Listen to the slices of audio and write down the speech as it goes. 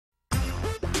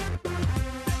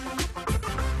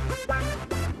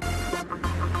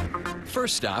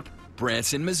First stop,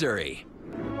 Branson, Missouri.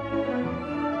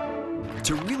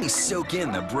 To really soak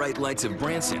in the bright lights of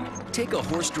Branson, take a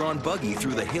horse-drawn buggy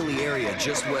through the hilly area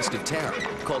just west of town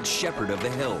called Shepherd of the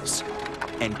Hills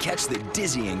and catch the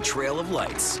dizzying trail of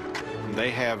lights.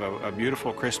 They have a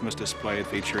beautiful Christmas display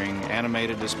featuring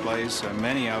animated displays,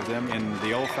 many of them in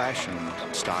the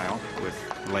old-fashioned style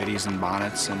with ladies in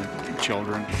bonnets and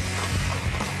children.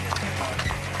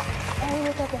 Oh,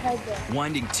 look up ahead there.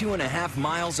 Winding 2.5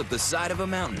 miles up the side of a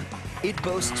mountain, it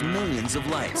boasts millions of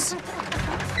lights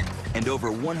and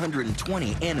over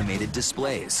 120 animated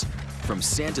displays, from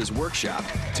Santa's workshop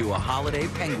to a holiday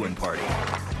penguin party.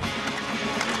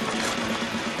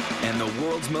 And the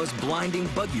world's most blinding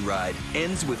buggy ride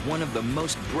ends with one of the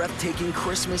most breathtaking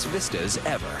Christmas vistas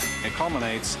ever. It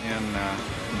culminates in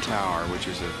Tower, which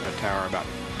is a tower about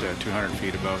 200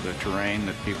 feet above the terrain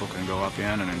that people can go up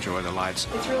in and enjoy the lights.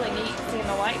 It's really neat seeing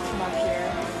the lights from up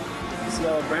here. You see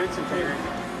all the Branson here.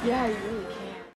 Yeah, you really